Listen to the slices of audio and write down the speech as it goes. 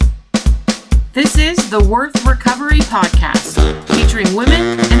This is the Worth Recovery Podcast, featuring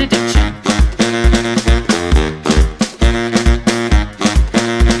women and addiction.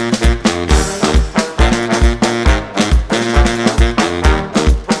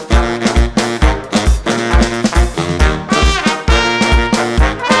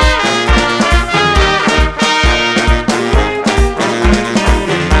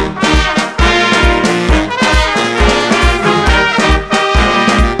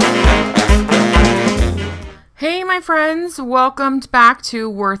 Friends, welcome back to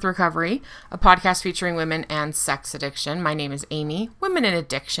Worth Recovery, a podcast featuring women and sex addiction. My name is Amy, women and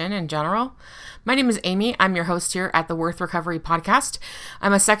addiction in general. My name is Amy. I'm your host here at the Worth Recovery Podcast.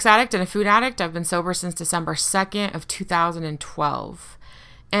 I'm a sex addict and a food addict. I've been sober since December 2nd of 2012.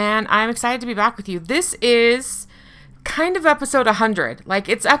 And I'm excited to be back with you. This is kind of episode 100. Like,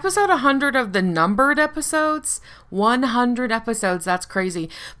 it's episode 100 of the numbered episodes. 100 episodes. That's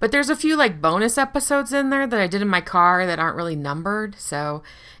crazy. But there's a few like bonus episodes in there that I did in my car that aren't really numbered. So,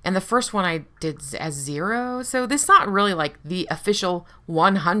 and the first one I did as 0. So this is not really like the official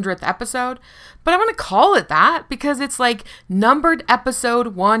 100th episode, but I want to call it that because it's like numbered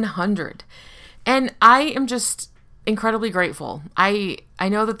episode 100. And I am just incredibly grateful. I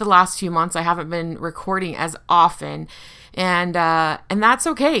know that the last few months I haven't been recording as often, and that's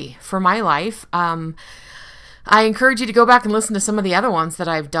okay for my life. I encourage you to go back and listen to some of the other ones that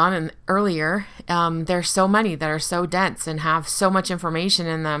I've done earlier. There's so many that are so dense and have so much information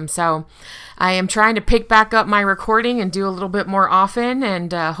in them. So I am trying to pick back up my recording and do a little bit more often,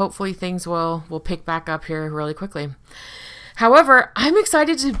 and hopefully things will pick back up here really quickly. However, I'm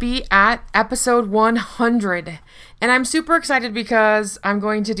excited to be at episode 100, and I'm super excited because I'm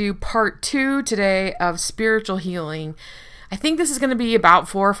going to do part 2 today of spiritual healing. I think this is going to be about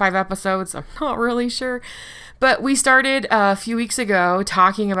 4 or 5 episodes. I'm not really sure, but we started a few weeks ago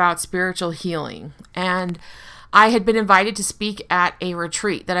talking about spiritual healing, and I had been invited to speak at a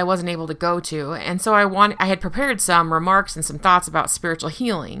retreat that I wasn't able to go to, and so I had prepared some remarks and some thoughts about spiritual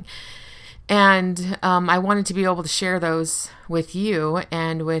healing. And I wanted to be able to share those with you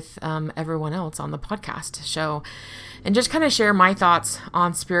and with everyone else on the podcast show and just kind of share my thoughts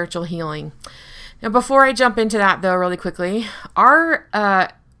on spiritual healing. Now, before I jump into that, though, really quickly, our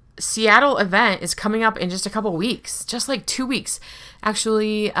Seattle event is coming up in just a couple weeks, just like 2 weeks.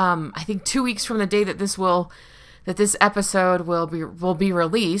 Actually, I think 2 weeks from the day that this episode will be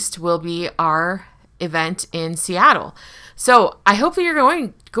released will be our event in Seattle. So I hope that you're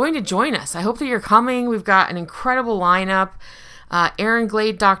going to join us. I hope that you're coming. We've got an incredible lineup. Erin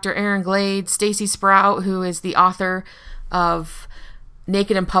Glade, Dr. Erin Glade, Stacy Sprout, who is the author of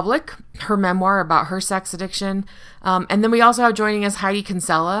Naked in Public, her memoir about her sex addiction. And then we also have joining us Heidi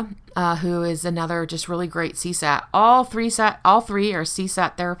Kinsella, who is another just really great CSAT. All three are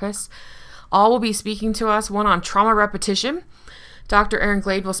CSAT therapists. All will be speaking to us, one on trauma repetition. Dr. Erin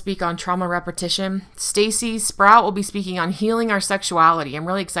Glade will speak on trauma repetition. Stacy Sprout will be speaking on healing our sexuality. I'm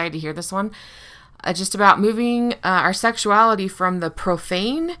really excited to hear this one. Just about moving our sexuality from the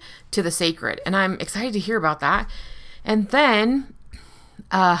profane to the sacred. And I'm excited to hear about that. And then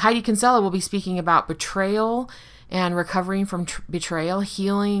Heidi Kinsella will be speaking about betrayal and recovering from betrayal,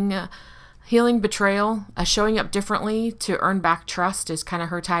 healing betrayal, showing up differently to earn back trust is kind of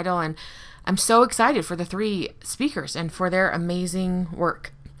her title. And I'm so excited for the 3 speakers and for their amazing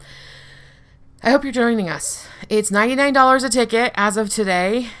work. I hope you're joining us. It's $99 a ticket as of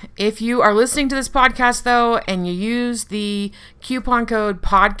today. If you are listening to this podcast, though, and you use the coupon code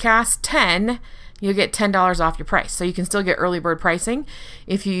podcast10, you'll get $10 off your price. So you can still get early bird pricing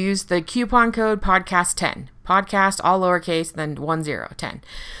if you use the coupon code podcast10. Podcast, all lowercase, then 10.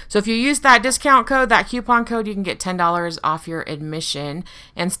 So if you use that discount code, that coupon code, you can get $10 off your admission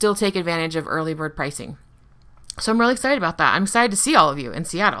and still take advantage of early bird pricing. So I'm really excited about that. I'm excited to see all of you in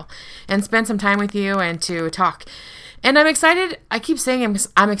Seattle and spend some time with you and to talk. And I'm excited. I keep saying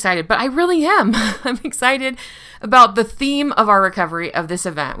I'm excited, but I really am. I'm excited about the theme of our recovery of this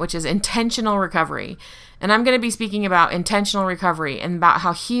event, which is intentional recovery. And I'm going to be speaking about intentional recovery and about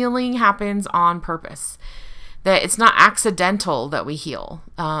how healing happens on purpose. That it's not accidental that we heal.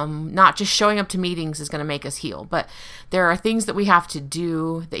 Not just showing up to meetings is going to make us heal, but there are things that we have to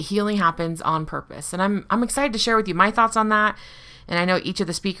do, that healing happens on purpose. And I'm excited to share with you my thoughts on that. And I know each of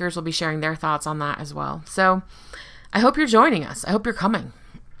the speakers will be sharing their thoughts on that as well. So I hope you're joining us. I hope you're coming.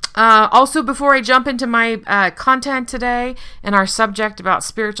 Also, before I jump into my content today and our subject about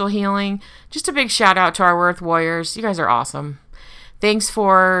spiritual healing, just a big shout out to our Worth Warriors. You guys are awesome. Thanks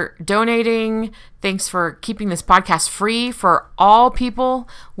for donating. Thanks for keeping this podcast free for all people,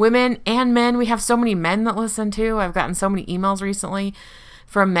 women and men. We have so many men that listen too. I've gotten so many emails recently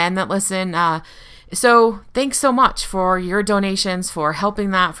from men that listen. So thanks so much for your donations, for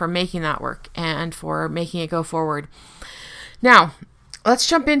helping that, for making that work, and for making it go forward. Now, let's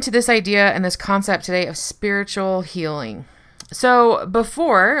jump into this idea and this concept today of spiritual healing. So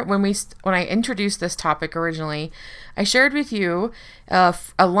before, when I introduced this topic originally, I shared with you a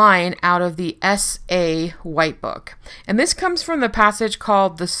line out of the SA White Book. And this comes from the passage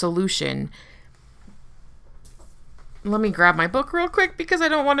called The Solution. Let me grab my book real quick because I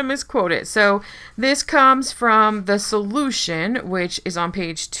don't want to misquote it. So this comes from The Solution, which is on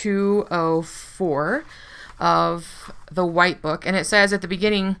page 204 of the White Book. And it says at the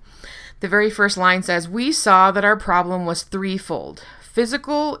beginning, the very first line says, "We saw that our problem was threefold: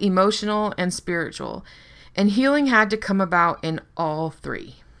 physical, emotional, and spiritual. And healing had to come about in all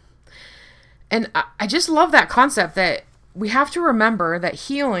three." And I just love that concept that we have to remember that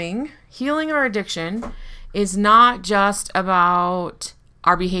healing our addiction is not just about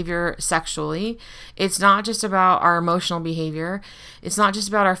our behavior sexually. It's not just about our emotional behavior. It's not just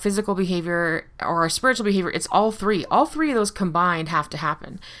about our physical behavior or our spiritual behavior. It's all three. All three of those combined have to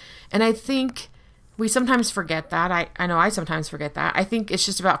happen. And I think we sometimes forget that. I know I sometimes forget that. I think it's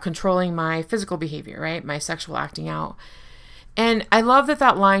just about controlling my physical behavior, right? My sexual acting out. And I love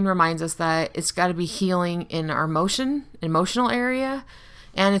that line reminds us that it's got to be healing in our emotional area.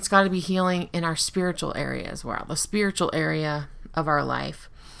 And it's got to be healing in our spiritual area as well, the spiritual area of our life.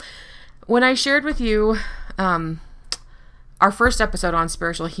 When I shared with you our first episode on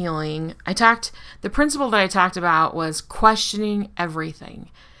spiritual healing, the principle that I talked about was questioning everything.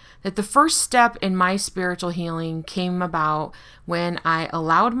 That the first step in my spiritual healing came about when I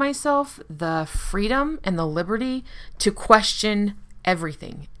allowed myself the freedom and the liberty to question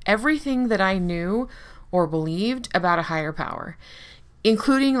everything that I knew or believed about a higher power,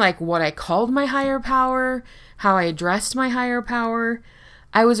 including like what I called my higher power, how I addressed my higher power.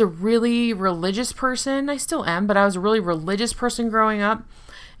 I was a really religious person. I still am, but I was a really religious person growing up.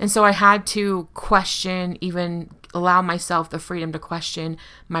 And so I had to allow myself the freedom to question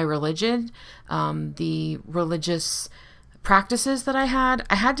my religion, the religious practices that I had.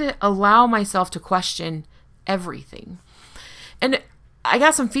 I had to allow myself to question everything. And I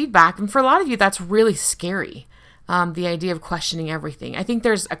got some feedback. And for a lot of you, that's really scary. The idea of questioning everything. I think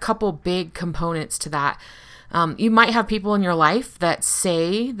there's a couple big components to that. You might have people in your life that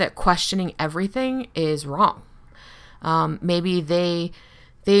say that questioning everything is wrong. Maybe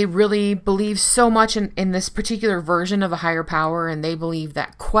they really believe so much in this particular version of a higher power, and they believe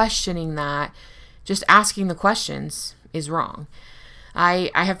that questioning that, just asking the questions, is wrong.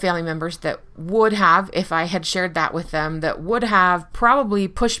 I have family members that would have, if I had shared that with them, that would have probably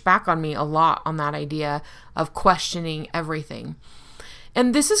pushed back on me a lot on that idea of questioning everything.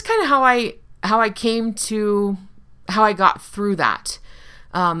 And this is kind of how I got through that.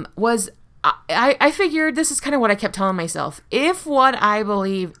 I figured, this is kind of what I kept telling myself. If what I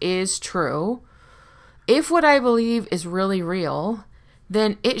believe is true, if what I believe is really real,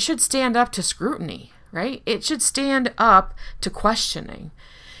 then it should stand up to scrutiny, right? It should stand up to questioning.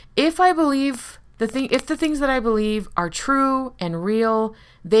 If I believe if the things that I believe are true and real,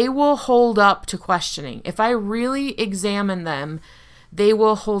 they will hold up to questioning. If I really examine them, they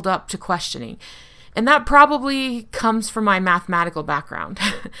will hold up to questioning. And that probably comes from my mathematical background.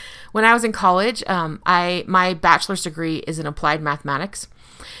 When I was in college, my bachelor's degree is in applied mathematics.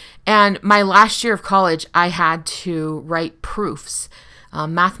 And my last year of college, I had to write proofs,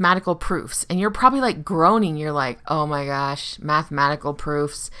 mathematical proofs. And you're probably like groaning. You're like, oh my gosh, mathematical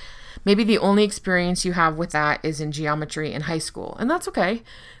proofs. Maybe the only experience you have with that is in geometry in high school. And that's okay.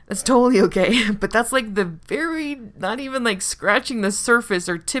 That's totally okay. But that's like not even like scratching the surface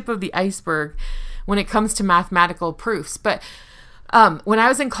or tip of the iceberg when it comes to mathematical proofs. But when I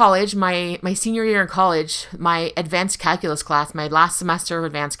was in college, my senior year in college, my advanced calculus class, my last semester of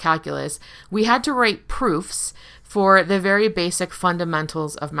advanced calculus, we had to write proofs for the very basic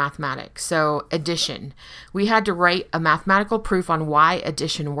fundamentals of mathematics. So addition. We had to write a mathematical proof on why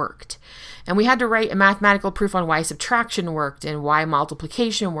addition worked. And we had to write a mathematical proof on why subtraction worked and why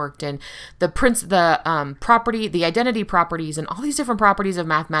multiplication worked and the identity properties and all these different properties of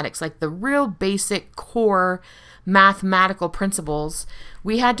mathematics, like the real basic core mathematical principles.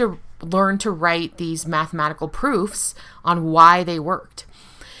 We had to learn to write these mathematical proofs on why they worked.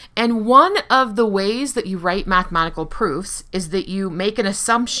 And one of the ways that you write mathematical proofs is that you make an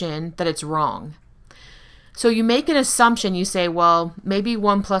assumption that it's wrong. So you make an assumption, you say, well, maybe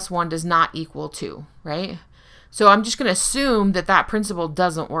 1 + 1 does not equal 2, right? So I'm just going to assume that principle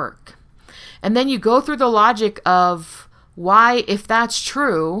doesn't work. And then you go through the logic of why, if that's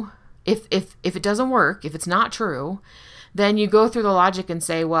true, if it doesn't work, if it's not true, then you go through the logic and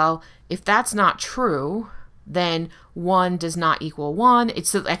say, well, if that's not true, then 1 does not equal 1.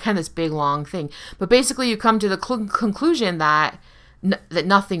 It's kind of this big long thing. But basically you come to the conclusion that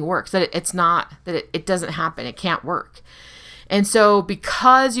nothing works, that it's not, that it doesn't happen. It can't work. And so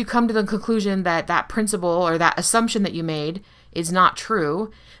because you come to the conclusion that that principle or that assumption that you made is not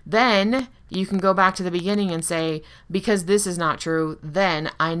true, then you can go back to the beginning and say, because this is not true, then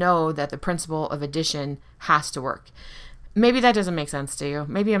I know that the principle of addition has to work. Maybe that doesn't make sense to you.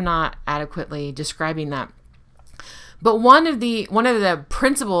 Maybe I'm not adequately describing that. But one of the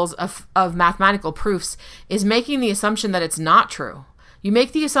principles of mathematical proofs is making the assumption that it's not true. You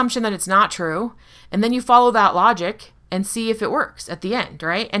make the assumption that it's not true, and then you follow that logic and see if it works at the end,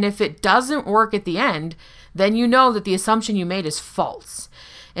 right? And if it doesn't work at the end, then you know that the assumption you made is false.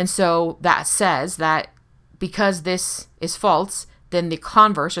 And so that says that because this is false, then the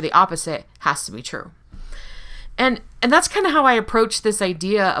converse or the opposite has to be true. And that's kind of how I approach this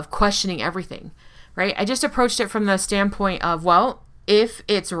idea of questioning everything, right? I just approached it from the standpoint of, well, if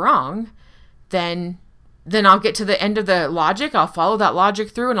it's wrong, then I'll get to the end of the logic. I'll follow that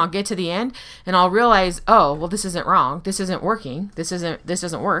logic through and I'll get to the end and I'll realize, oh, well, this isn't wrong. This isn't working. This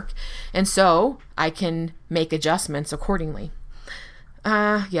doesn't work. And so I can make adjustments accordingly.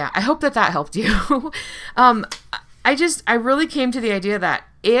 I hope that helped you. I really came to the idea that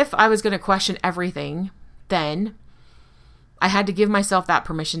if I was going to question everything, then I had to give myself that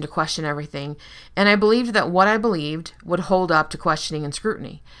permission to question everything. And I believed that what I believed would hold up to questioning and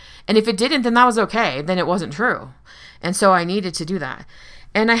scrutiny. And if it didn't, then that was okay. Then it wasn't true. And so I needed to do that.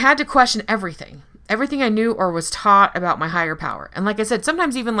 And I had to question everything I knew or was taught about my higher power. And like I said,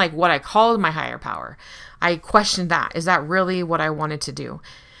 sometimes even like what I called my higher power, I questioned that. Is that really what I wanted to do?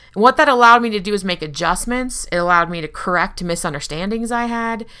 And what that allowed me to do is make adjustments. It allowed me to correct misunderstandings I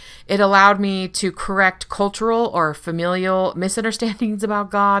had. It allowed me to correct cultural or familial misunderstandings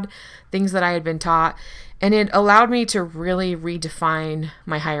about God, things that I had been taught. And it allowed me to really redefine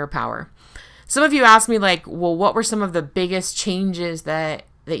my higher power. Some of you asked me like, well, what were some of the biggest changes that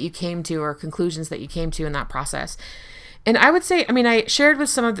you came to or conclusions that you came to in that process? And I would say, I shared with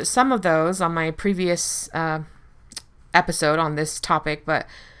some of those on my previous episode on this topic, but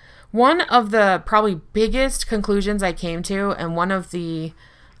one of the probably biggest conclusions I came to, and one of the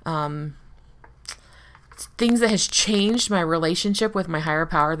things that has changed my relationship with my higher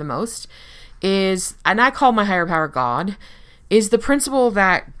power the most is, and I call my higher power God, is the principle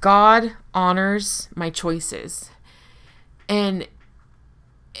that God honors my choices. And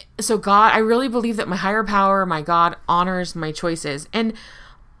so God, I really believe that my higher power, my God, honors my choices. And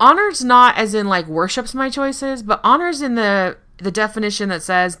honors not as in like worships my choices, but honors in the definition that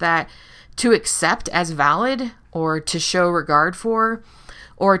says that to accept as valid or to show regard for,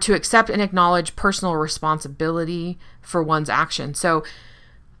 or to accept and acknowledge personal responsibility for one's action. So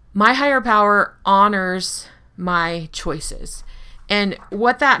my higher power honors my choices. And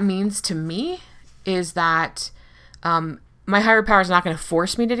what that means to me is that my higher power is not going to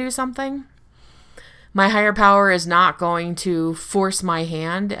force me to do something. My higher power is not going to force my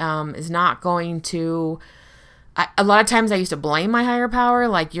hand, is not going to... a lot of times I used to blame my higher power,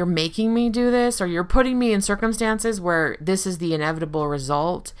 like, you're making me do this, or you're putting me in circumstances where this is the inevitable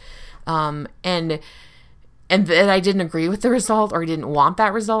result. And that I didn't agree with the result or didn't want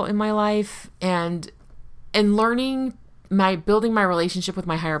that result in my life. And building my relationship with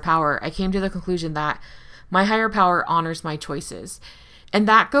my higher power, I came to the conclusion that my higher power honors my choices. And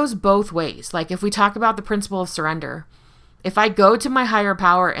that goes both ways. Like if we talk about the principle of surrender, if I go to my higher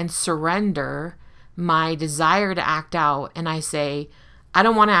power and surrender my desire to act out and I say, I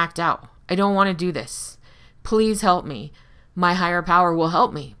don't want to act out. I don't want to do this. Please help me. My higher power will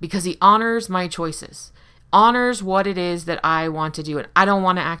help me because he honors my choices, honors what it is that I want to do, and I don't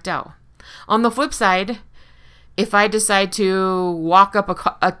want to act out. On the flip side, if I decide to walk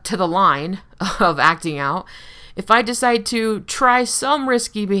up to the line of acting out, if I decide to try some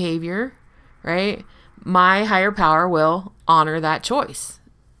risky behavior, right, my higher power will honor that choice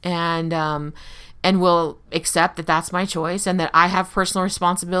and will accept that that's my choice and that I have personal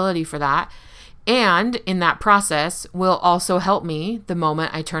responsibility for that. And in that process will also help me the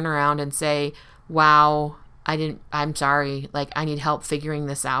moment I turn around and say, wow, I'm sorry, like I need help figuring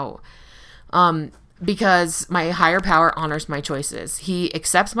this out. Because my higher power honors my choices. He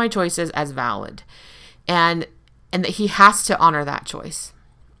accepts my choices as valid and that he has to honor that choice.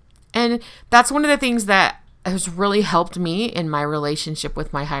 And that's one of the things that has really helped me in my relationship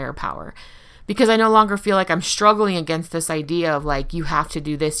with my higher power, because I no longer feel like I'm struggling against this idea of like, you have to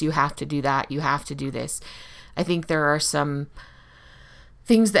do this, you have to do that, you have to do this. I think there are some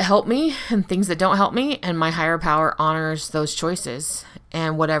things that help me and things that don't help me, and my higher power honors those choices.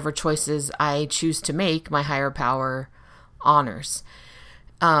 And whatever choices I choose to make, my higher power honors.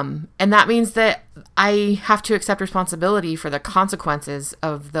 And that means that I have to accept responsibility for the consequences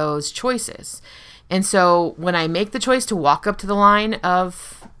of those choices. And so when I make the choice to walk up to the line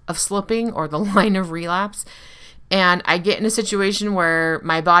of slipping or the line of relapse, and I get in a situation where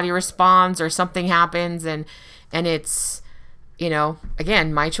my body responds or something happens and it's,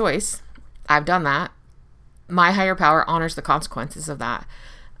 again, my choice, I've done that, my higher power honors the consequences of that.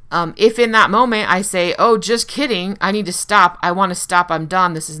 If in that moment I say, oh, just kidding, I need to stop, I want to stop, I'm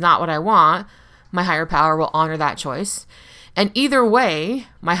done, this is not what I want, my higher power will honor that choice. And either way,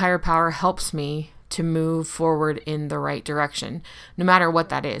 my higher power helps me to move forward in the right direction, no matter what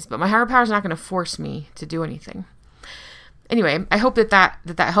that is. But my higher power is not going to force me to do anything. Anyway, I hope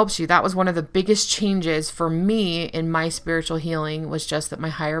that helps you. That was one of the biggest changes for me in my spiritual healing, was just that my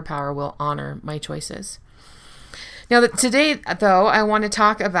higher power will honor my choices. Now, today, though, I want to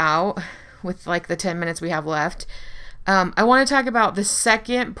talk about, with like the 10 minutes we have left, I want to talk about the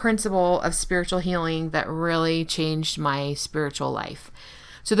second principle of spiritual healing that really changed my spiritual life.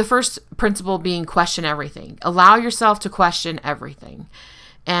 So the first principle being question everything. Allow yourself to question everything.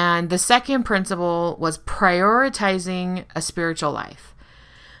 And the second principle was prioritizing a spiritual life.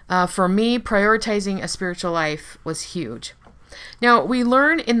 For me, prioritizing a spiritual life was huge. Now, we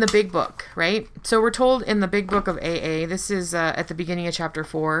learn in the big book, right? So we're told in the big book of AA, this is at the beginning of chapter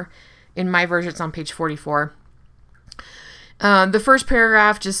 4. In my version, it's on page 44. The first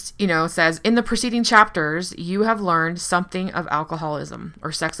paragraph just, says, in the preceding chapters, you have learned something of alcoholism or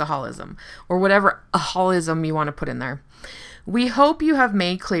sexaholism or whatever aholism you want to put in there. We hope we have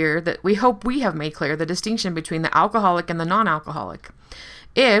made clear the distinction between the alcoholic and the non-alcoholic.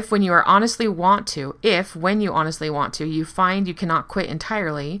 If, when you honestly want to, you find you cannot quit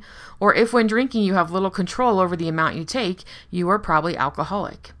entirely, or if when drinking you have little control over the amount you take, you are probably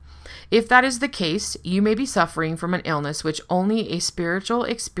alcoholic. If that is the case, you may be suffering from an illness which only a spiritual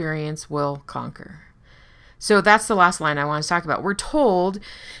experience will conquer. So that's the last line I want to talk about. We're told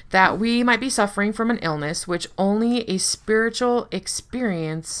that we might be suffering from an illness which only a spiritual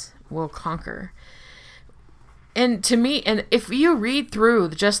experience will conquer. And to me, and if you read through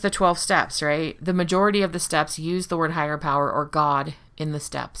just the 12 steps, right, the majority of the steps use the word higher power or God in the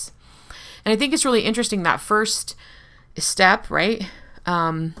steps. And I think it's really interesting that first step, right,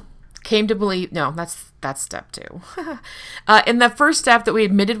 came to believe, no, that's step 2. In the first step that we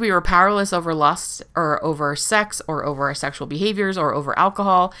admitted we were powerless over lust or over sex or over our sexual behaviors or over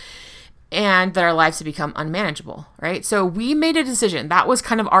alcohol, and that our lives had become unmanageable, right? So we made a decision. That was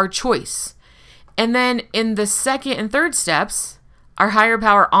kind of our choice. And then in the second and third steps, our higher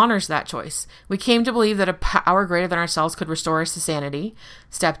power honors that choice. We came to believe that a power greater than ourselves could restore us to sanity,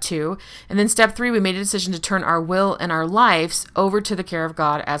 step 2. And then step 3, we made a decision to turn our will and our lives over to the care of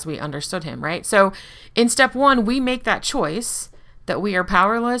God as we understood him, right? So in step 1, we make that choice that we are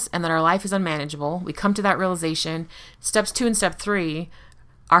powerless and that our life is unmanageable. We come to that realization. Steps 2 and step 3,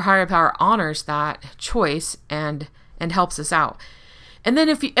 our higher power honors that choice and helps us out. And then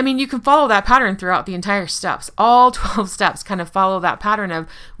you can follow that pattern throughout the entire steps. All 12 steps kind of follow that pattern of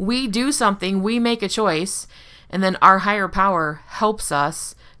we do something, we make a choice, and then our higher power helps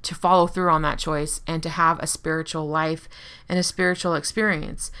us to follow through on that choice and to have a spiritual life and a spiritual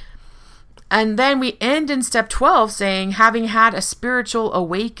experience. And then we end in step 12 saying, having had a spiritual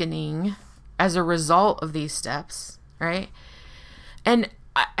awakening as a result of these steps, right? And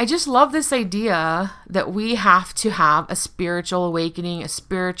I just love this idea that we have to have a spiritual awakening, a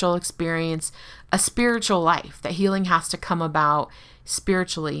spiritual experience, a spiritual life, that healing has to come about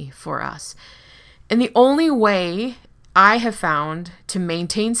spiritually for us. And the only way I have found to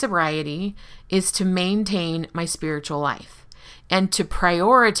maintain sobriety is to maintain my spiritual life and to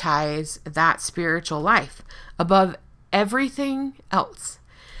prioritize that spiritual life above everything else.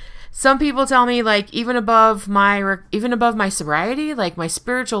 Some people tell me, like, even above my sobriety, like my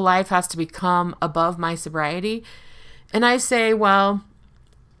spiritual life has to become above my sobriety. And I say, well,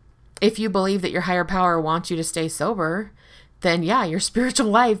 if you believe that your higher power wants you to stay sober, then yeah, your spiritual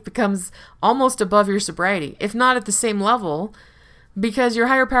life becomes almost above your sobriety, if not at the same level, because your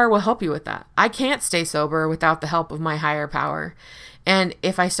higher power will help you with that. I can't stay sober without the help of my higher power. And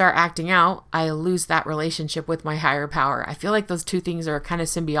if I start acting out, I lose that relationship with my higher power. I feel like those two things are kind of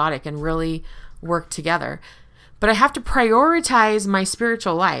symbiotic and really work together. But I have to prioritize my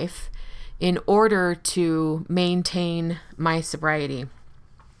spiritual life in order to maintain my sobriety.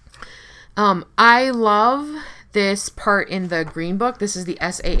 I love this part in the green book. This is the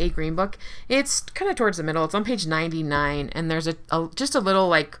SAA green book. It's kind of towards the middle. It's on page 99, and there's just a little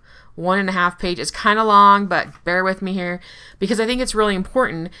like 1.5 page. It's kind of long, but bear with me here because I think it's really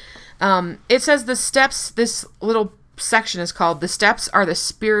important. It says the steps, this little section is called "The Steps Are the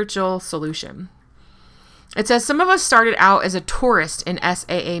Spiritual Solution." It says some of us started out as a tourist in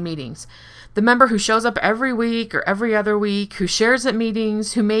SAA meetings. The member who shows up every week or every other week, who shares at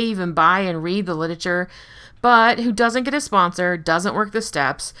meetings, who may even buy and read the literature, but who doesn't get a sponsor, doesn't work the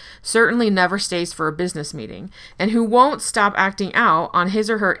steps, certainly never stays for a business meeting, and who won't stop acting out on his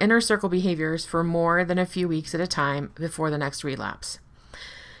or her inner circle behaviors for more than a few weeks at a time before the next relapse.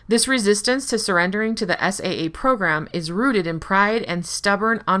 This resistance to surrendering to the SAA program is rooted in pride and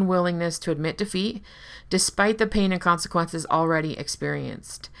stubborn unwillingness to admit defeat, despite the pain and consequences already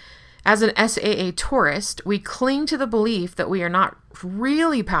experienced. As an SAA tourist, we cling to the belief that we are not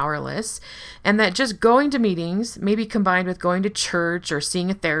really powerless and that just going to meetings, maybe combined with going to church or seeing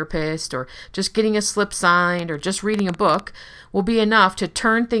a therapist or just getting a slip signed or just reading a book, will be enough to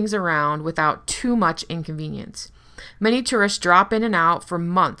turn things around without too much inconvenience. Many tourists drop in and out for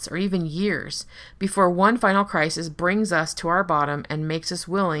months or even years before one final crisis brings us to our bottom and makes us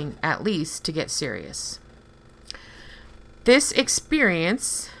willing, at least, to get serious. This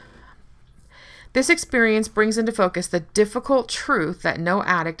experience brings into focus the difficult truth that no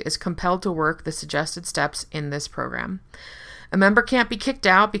addict is compelled to work the suggested steps in this program. A member can't be kicked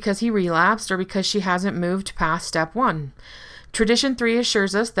out because he relapsed or because she hasn't moved past step 1. Tradition 3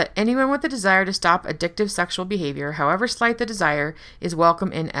 assures us that anyone with a desire to stop addictive sexual behavior, however slight the desire, is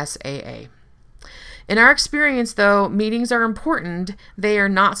welcome in SAA. In our experience, though, meetings are important. They are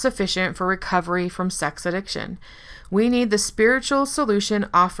not sufficient for recovery from sex addiction. We need the spiritual solution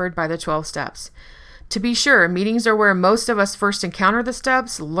offered by the 12 steps. To be sure, meetings are where most of us first encounter the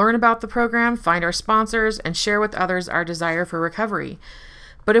steps, learn about the program, find our sponsors, and share with others our desire for recovery.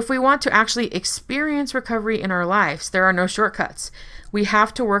 But if we want to actually experience recovery in our lives, there are no shortcuts. We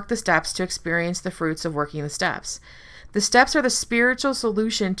have to work the steps to experience the fruits of working the steps. The steps are the spiritual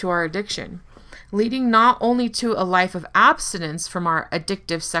solution to our addiction, leading not only to a life of abstinence from our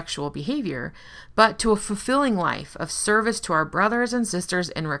addictive sexual behavior, but to a fulfilling life of service to our brothers and sisters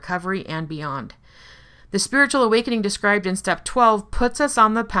in recovery and beyond. The spiritual awakening described in step 12 puts us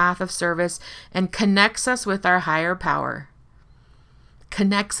on the path of service and connects us with our higher power.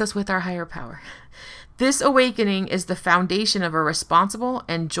 This awakening is the foundation of a responsible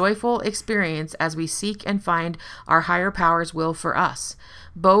and joyful experience as we seek and find our higher power's will for us,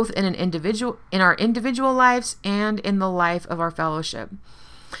 both in our individual lives and in the life of our fellowship.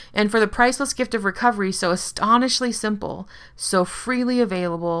 And for the priceless gift of recovery, so astonishingly simple, so freely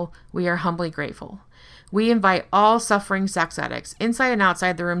available, we are humbly grateful. We invite all suffering sex addicts, inside and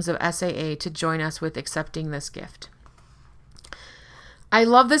outside the rooms of SAA, to join us with accepting this gift. I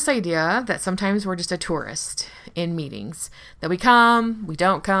love this idea that sometimes we're just a tourist in meetings, that we come, we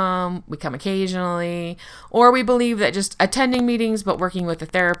don't come, we come occasionally, or we believe that just attending meetings but working with a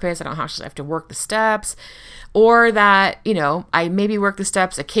therapist, I don't actually have to work the steps, or that, I maybe work the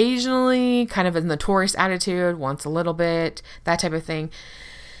steps occasionally, kind of in the tourist attitude, once a little bit, that type of thing.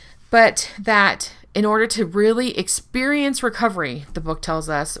 But that in order to really experience recovery, the book tells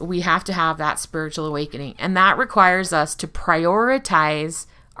us, we have to have that spiritual awakening. And that requires us to prioritize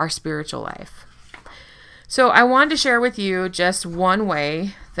our spiritual life. So I wanted to share with you just one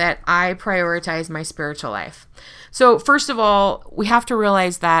way that I prioritize my spiritual life. So first of all, we have to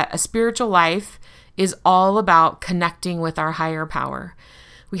realize that a spiritual life is all about connecting with our higher power.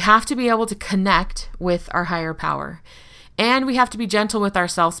 We have to be able to connect with our higher power. And we have to be gentle with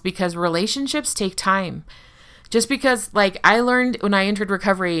ourselves because relationships take time. Just because, I learned when I entered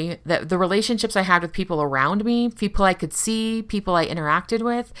recovery that the relationships I had with people around me, people I could see, people I interacted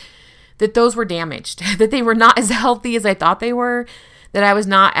with, that those were damaged, that they were not as healthy as I thought they were, that I was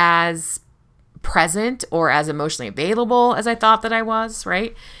not as present or as emotionally available as I thought that I was,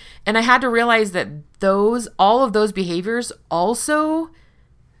 right? And I had to realize that all of those behaviors also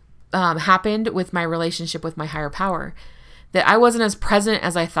happened with my relationship with my higher power. That I wasn't as present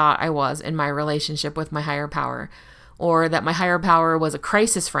as I thought I was in my relationship with my higher power, or that my higher power was a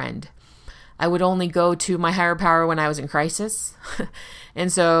crisis friend. I would only go to my higher power when I was in crisis.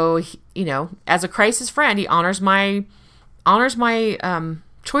 And so, as a crisis friend, he honors my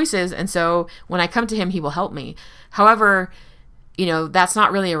choices. And so when I come to him, he will help me. However, that's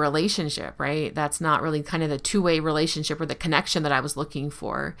not really a relationship, right? That's not really kind of the two-way relationship or the connection that I was looking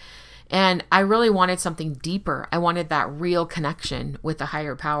for. And I really wanted something deeper. I wanted that real connection with the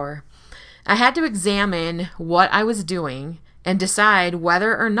higher power. I had to examine what I was doing and decide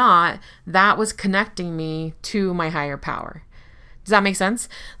whether or not that was connecting me to my higher power. Does that make sense?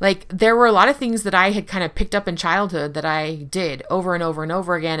 Like, there were a lot of things that I had kind of picked up in childhood that I did over and over and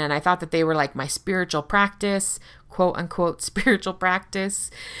over again. And I thought that they were like my spiritual practice, quote unquote, spiritual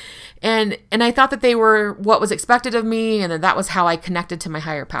practice. And I thought that they were what was expected of me, and that was how I connected to my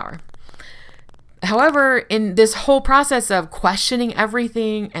higher power. However, in this whole process of questioning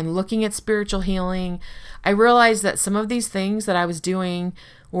everything and looking at spiritual healing, I realized that some of these things that I was doing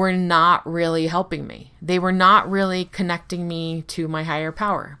were not really helping me. They were not really connecting me to my higher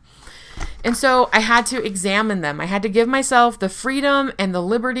power. And so I had to examine them. I had to give myself the freedom and the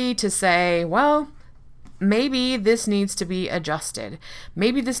liberty to say, well, maybe this needs to be adjusted.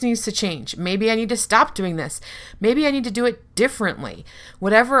 Maybe this needs to change. Maybe I need to stop doing this. Maybe I need to do it differently.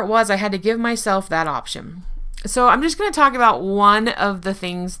 Whatever it was, I had to give myself that option. So I'm just going to talk about one of the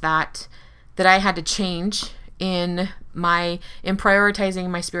things that I had to change in prioritizing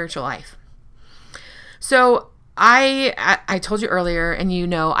my spiritual life. So I told you earlier, and you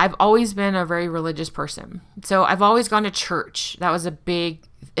know, I've always been a very religious person. So I've always gone to church. That was a big,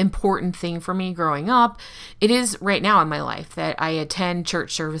 important thing for me growing up. It is right now in my life that I attend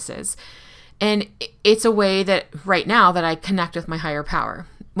church services. And it's a way that right now that I connect with my higher power.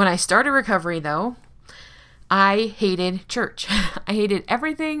 When I started recovery, though, I hated church. I hated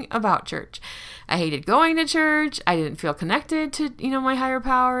everything about church. I hated going to church. I didn't feel connected to, my higher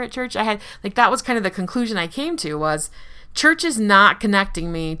power at church. That was kind of the conclusion I came to, was church is not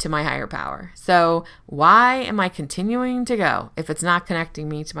connecting me to my higher power. So why am I continuing to go if it's not connecting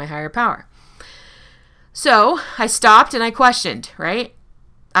me to my higher power? So I stopped and I questioned, right?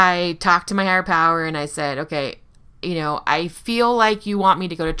 I talked to my higher power and I said, okay, I feel like you want me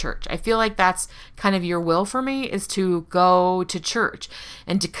to go to church. I feel like that's kind of your will for me, is to go to church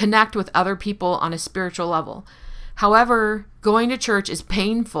and to connect with other people on a spiritual level. However, going to church is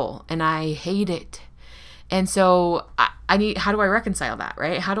painful and I hate it. And so how do I reconcile that,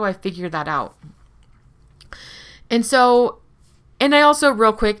 right? How do I figure that out? And I also,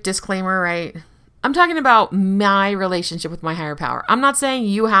 real quick disclaimer, right? I'm talking about my relationship with my higher power. I'm not saying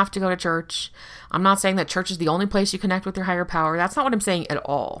you have to go to church. I'm not saying that church is the only place you connect with your higher power. That's not what I'm saying at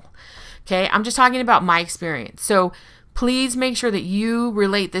all. Okay? I'm just talking about my experience. So please make sure that you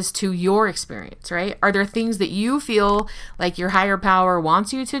relate this to your experience, right? Are there things that you feel like your higher power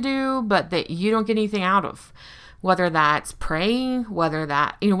wants you to do, but that you don't get anything out of? Whether that's praying, whether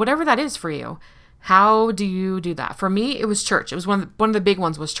that, whatever that is for you. How do you do that? For me, it was church. It was one of the big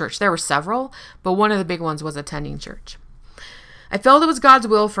ones was church. There were several, but one of the big ones was attending church. I felt it was God's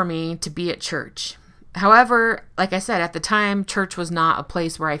will for me to be at church. However, like I said, at the time, church was not a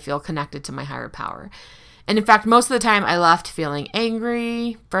place where I feel connected to my higher power. And in fact, most of the time I left feeling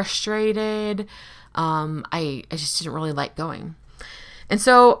angry, frustrated. I just didn't really like going. And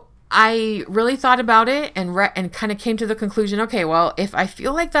so I really thought about it and kind of came to the conclusion, okay, well, if I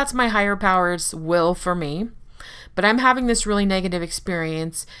feel like that's my higher power's will for me, but I'm having this really negative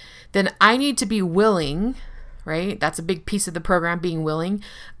experience, then I need to be willing, right? That's a big piece of the program, being willing.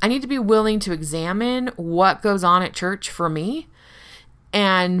 I need to be willing to examine what goes on at church for me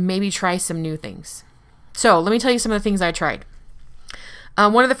and maybe try some new things. So let me tell you some of the things I tried.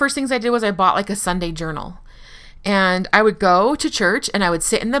 One of the first things I did was I bought like a Sunday journal. And I would go to church and I would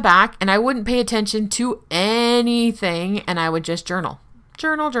sit in the back and I wouldn't pay attention to anything and I would just journal.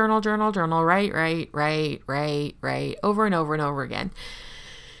 Journal, write, over and over and over again.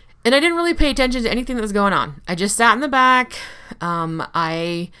 And I didn't really pay attention to anything that was going on. I just sat in the back.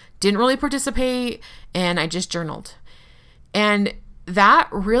 I didn't really participate and I just journaled. And that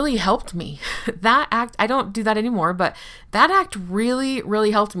really helped me. That act, I don't do that anymore, but that act really,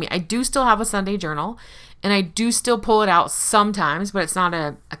 really helped me. I do still have a Sunday journal. And I do still pull it out sometimes, but it's not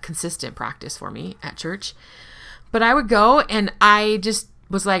a consistent practice for me at church. But I would go and I just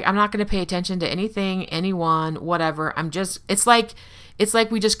was like, I'm not going to pay attention to anything, anyone, whatever. It's like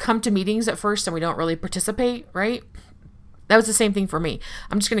we just come to meetings at first and we don't really participate, right? That was the same thing for me.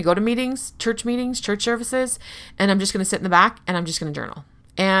 I'm just going to go to meetings, church services, and I'm just going to sit in the back and I'm just going to journal.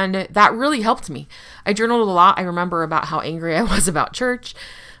 And that really helped me. I journaled a lot. I remember about how angry I was about church.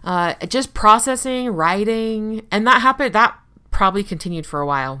 Just processing, writing, and that probably continued for a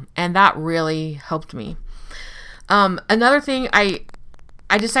while, and that really helped me. Another thing, I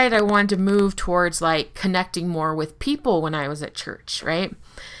decided I wanted to move towards like connecting more with people when I was at church, right?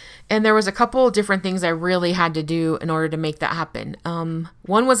 And there was a couple of different things I really had to do in order to make that happen.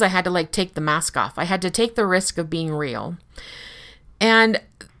 One was I had to like take the mask off. I had to take the risk of being real. And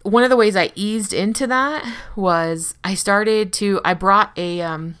one of the ways I eased into that was I brought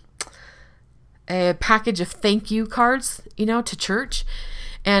a package of thank you cards, to church.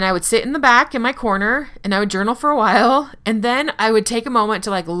 And I would sit in the back in my corner and I would journal for a while. And then I would take a moment to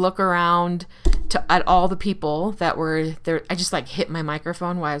look around at all the people that were there. I just hit my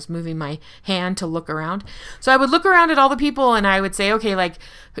microphone while I was moving my hand to look around. So I would look around at all the people and I would say, okay,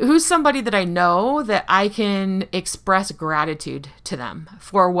 who's somebody that I know that I can express gratitude to them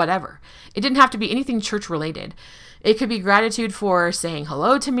for whatever. It didn't have to be anything church related. It could be gratitude for saying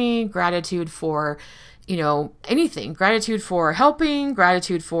hello to me, gratitude for anything, gratitude for helping,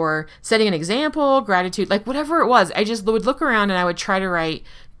 gratitude for setting an example, gratitude, whatever it was. I just would look around and I would try to write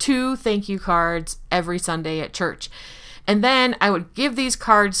 2 thank you cards every Sunday at church. And then I would give these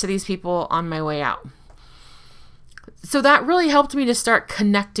cards to these people on my way out. So that really helped me to start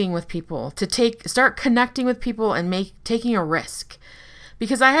connecting with people, start connecting with people and taking a risk,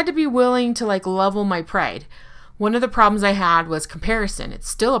 because I had to be willing to level my pride. One of the problems I had was comparison. It's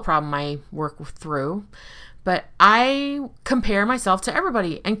still a problem I work through, but I compare myself to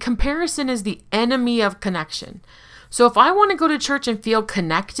everybody, and comparison is the enemy of connection. So if I want to go to church and feel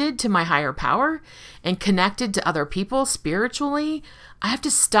connected to my higher power and connected to other people spiritually, I have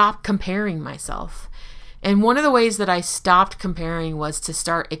to stop comparing myself. And one of the ways that I stopped comparing was to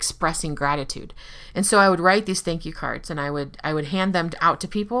start expressing gratitude. And so I would write these thank you cards and I would hand them out to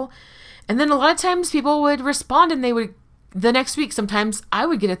people. And then a lot of times people would respond and the next week, sometimes I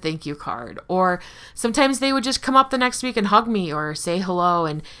would get a thank you card, or sometimes they would just come up the next week and hug me or say hello.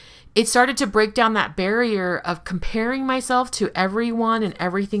 And it started to break down that barrier of comparing myself to everyone and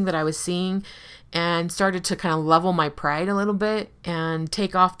everything that I was seeing, and started to kind of level my pride a little bit and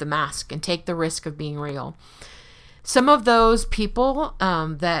take off the mask and take the risk of being real. Some of those people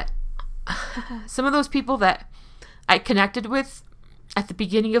that I connected with at the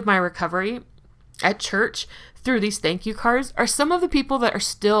beginning of my recovery at church through these thank you cards are some of the people that are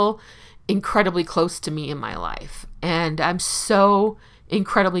still incredibly close to me in my life. And I'm so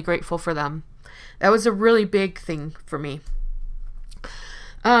incredibly grateful for them. That was a really big thing for me.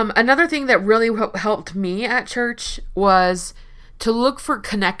 Another thing that really helped me at church was to look for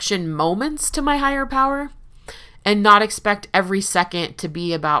connection moments to my higher power and not expect every second to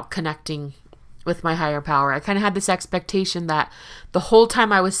be about connecting with my higher power. I kind of had this expectation that the whole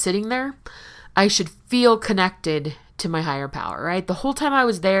time I was sitting there, I should feel connected to my higher power, right? The whole time I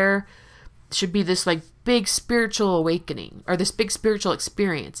was there should be this big spiritual awakening or this big spiritual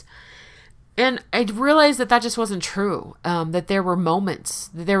experience. And I realized that just wasn't true. That there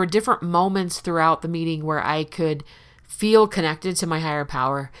were different moments throughout the meeting where I could feel connected to my higher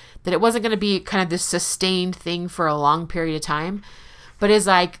power, that it wasn't going to be kind of this sustained thing for a long period of time. But as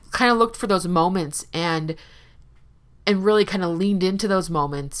I kind of looked for those moments and really kind of leaned into those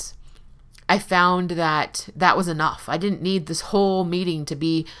moments, I found that was enough. I didn't need this whole meeting to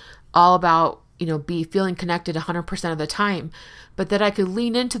be all about, be feeling connected 100% of the time, but that I could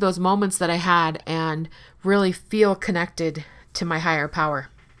lean into those moments that I had and really feel connected to my higher power.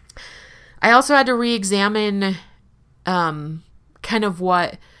 I also had to re-examine kind of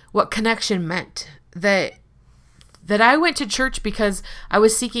what connection meant. That I went to church because I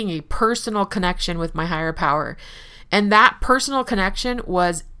was seeking a personal connection with my higher power. And that personal connection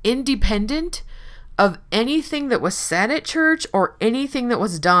was independent of anything that was said at church or anything that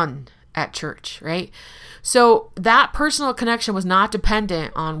was done at church, right? So that personal connection was not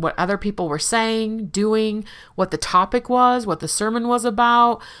dependent on what other people were saying, doing, what the topic was, what the sermon was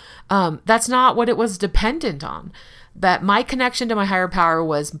about. That's not what it was dependent on. That my connection to my higher power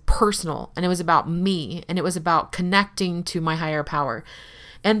was personal, and it was about me, and it was about connecting to my higher power,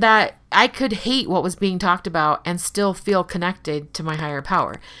 and that I could hate what was being talked about and still feel connected to my higher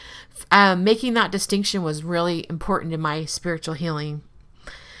power. Making that distinction was really important in my spiritual healing.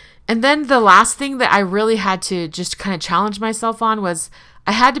 And then the last thing that I really had to just kind of challenge myself on was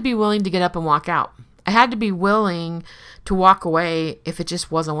I had to be willing to get up and walk out. I had to be willing to walk away if it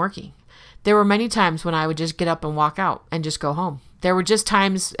just wasn't working. There were many times when I would just get up and walk out and just go home. There were just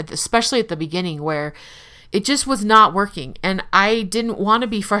times, especially at the beginning, where it just was not working. And I didn't want to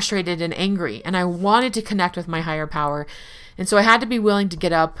be frustrated and angry. And I wanted to connect with my higher power. And so I had to be willing to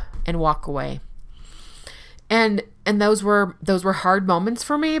get up and walk away. And those were hard moments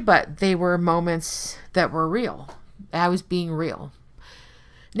for me, but they were moments that were real. I was being real.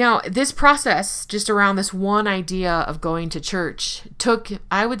 Now, this process, just around this one idea of going to church, took,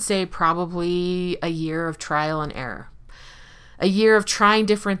 I would say, probably a year of trial and error. A year of trying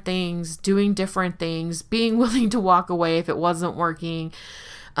different things, doing different things, being willing to walk away if it wasn't working,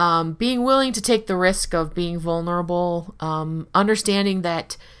 being willing to take the risk of being vulnerable, understanding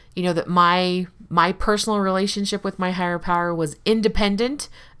that that my personal relationship with my higher power was independent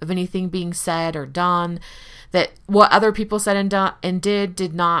of anything being said or done, that what other people said and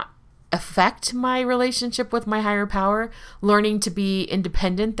did not affect my relationship with my higher power. Learning to be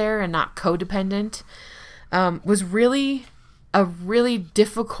independent there and not codependent was really a really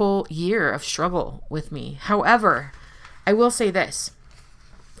difficult year of struggle with me. However, I will say this,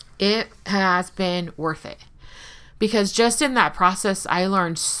 it has been worth it. Because just in that process, I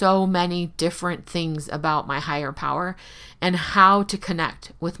learned so many different things about my higher power and how to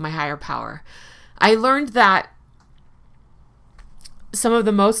connect with my higher power. I learned that some of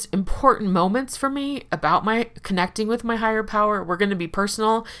the most important moments for me about my connecting with my higher power were going to be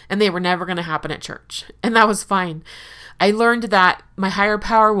personal, and they were never going to happen at church. And that was fine. I learned that my higher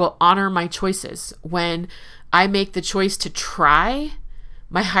power will honor my choices. When I make the choice to try,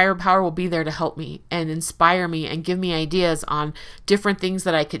 my higher power will be there to help me and inspire me and give me ideas on different things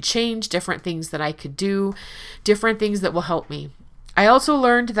that I could change, different things that I could do, different things that will help me. I also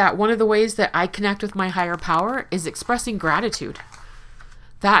learned that one of the ways that I connect with my higher power is expressing gratitude.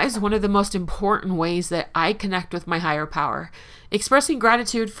 That is one of the most important ways that I connect with my higher power. Expressing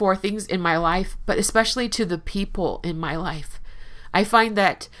gratitude for things in my life, but especially to the people in my life. I find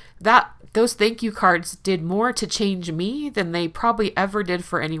that those thank you cards did more to change me than they probably ever did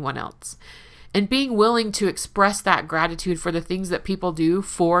for anyone else. And being willing to express that gratitude for the things that people do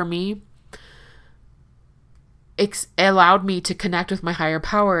for me allowed me to connect with my higher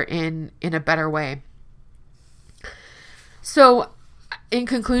power in a better way. So, in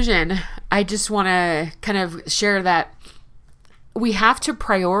conclusion, I just want to kind of share that we have to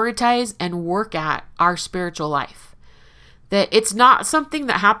prioritize and work at our spiritual life. That it's not something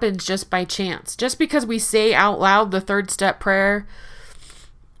that happens just by chance. Just because we say out loud the third step prayer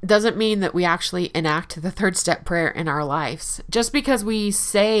doesn't mean that we actually enact the third step prayer in our lives. Just because we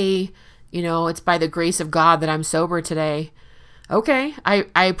say, it's by the grace of God that I'm sober today. Okay,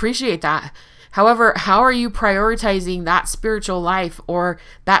 I appreciate that. However, how are you prioritizing that spiritual life or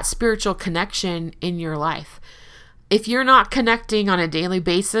that spiritual connection in your life? If you're not connecting on a daily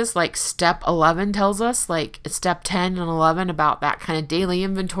basis, like step 11 tells us, like step 10 and 11 about that kind of daily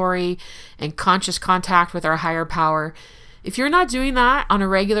inventory and conscious contact with our higher power, if you're not doing that on a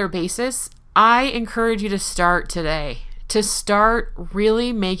regular basis, I encourage you to start today, to start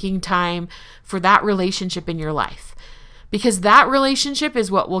really making time for that relationship in your life. Because that relationship is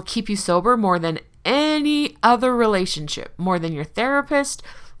what will keep you sober more than any other relationship, more than your therapist,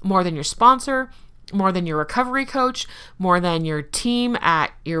 more than your sponsor, more than your recovery coach, more than your team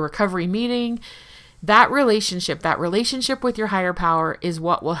at your recovery meeting. That relationship with your higher power is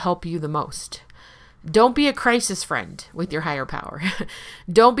what will help you the most. Don't be a crisis friend with your higher power.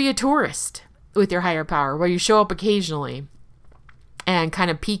 Don't be a tourist with your higher power where you show up occasionally and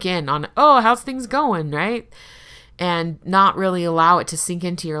kind of peek in on, how's things going, right? And not really allow it to sink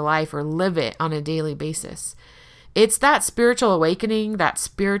into your life or live it on a daily basis. It's that spiritual awakening, that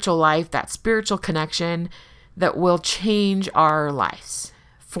spiritual life, that spiritual connection that will change our lives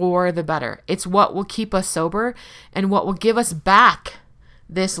for the better. It's what will keep us sober and what will give us back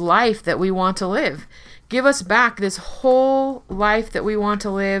this life that we want to live. Give us back this whole life that we want to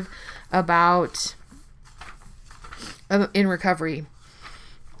live in recovery.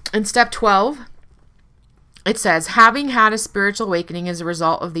 In step 12, it says, having had a spiritual awakening as a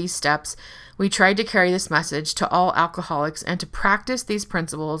result of these steps, we tried to carry this message to all alcoholics and to practice these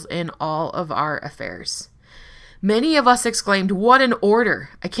principles in all of our affairs. Many of us exclaimed, "What an order!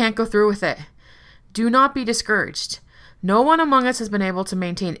 I can't go through with it." Do not be discouraged. No one among us has been able to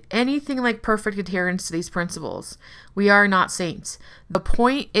maintain anything like perfect adherence to these principles. We are not saints. The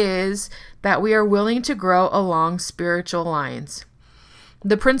point is that we are willing to grow along spiritual lines.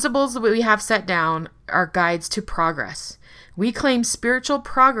 The principles that we have set down are guides to progress. We claim spiritual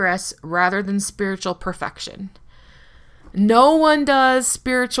progress rather than spiritual perfection. No one does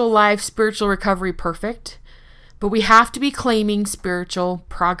spiritual life, spiritual recovery perfect, but we have to be claiming spiritual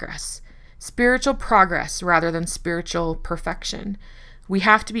progress. Spiritual progress rather than spiritual perfection. We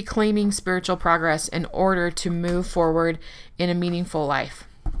have to be claiming spiritual progress in order to move forward in a meaningful life.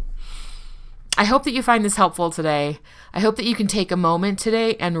 I hope that you find this helpful today. I hope that you can take a moment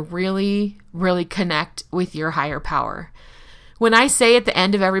today and really, really connect with your higher power. When I say at the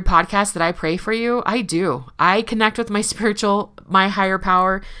end of every podcast that I pray for you, I do. I connect with my higher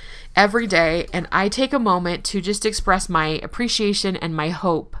power every day, and I take a moment to just express my appreciation and my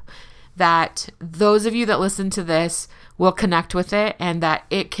hope that those of you that listen to this will connect with it and that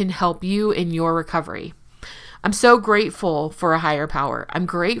it can help you in your recovery. I'm so grateful for a higher power. I'm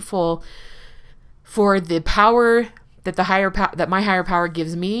grateful for the power that that my higher power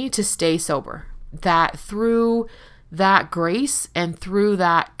gives me to stay sober. That through that grace and through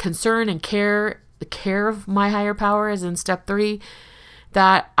that concern and care, the care of my higher power is in step 3,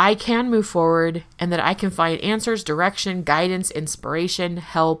 that I can move forward and that I can find answers, direction, guidance, inspiration,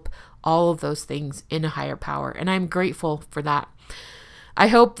 help, all of those things in a higher power. And I'm grateful for that. I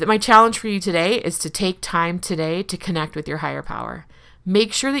hope that my challenge for you today is to take time today to connect with your higher power.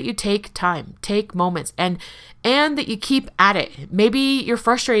 Make sure that you take time, take moments, and that you keep at it. Maybe you're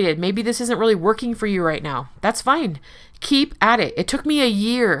frustrated. Maybe this isn't really working for you right now. That's fine. Keep at it. It took me a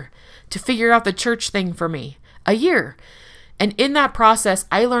year to figure out the church thing for me. A year. And in that process,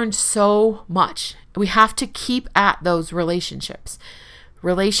 I learned so much. We have to keep at those relationships.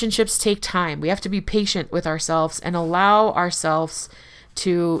 Relationships take time. We have to be patient with ourselves and allow ourselves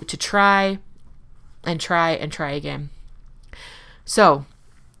to try and try and try again. So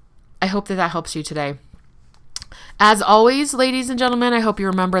I hope that helps you today. As always, ladies and gentlemen, I hope you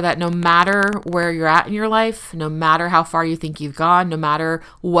remember that no matter where you're at in your life, no matter how far you think you've gone, no matter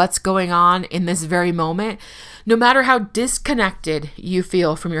what's going on in this very moment, no matter how disconnected you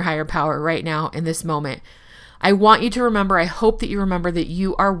feel from your higher power right now in this moment, I want you to remember, I hope that you remember that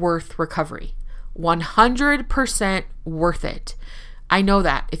you are worth recovery. 100% worth it. I know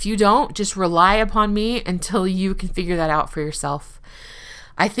that. If you don't, just rely upon me until you can figure that out for yourself.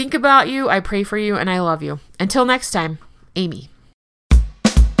 I think about you, I pray for you, and I love you. Until next time, Amy.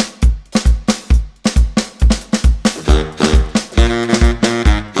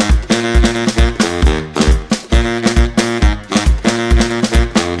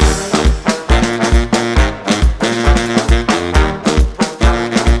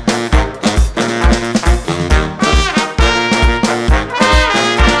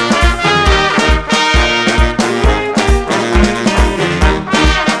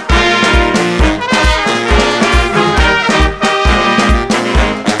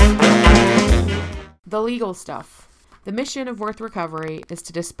 Legal stuff. The mission of Worth Recovery is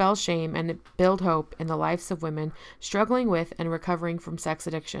to dispel shame and build hope in the lives of women struggling with and recovering from sex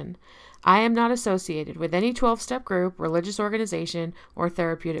addiction. I am not associated with any 12-step group, religious organization, or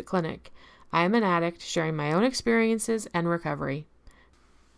therapeutic clinic. I am an addict sharing my own experiences and recovery.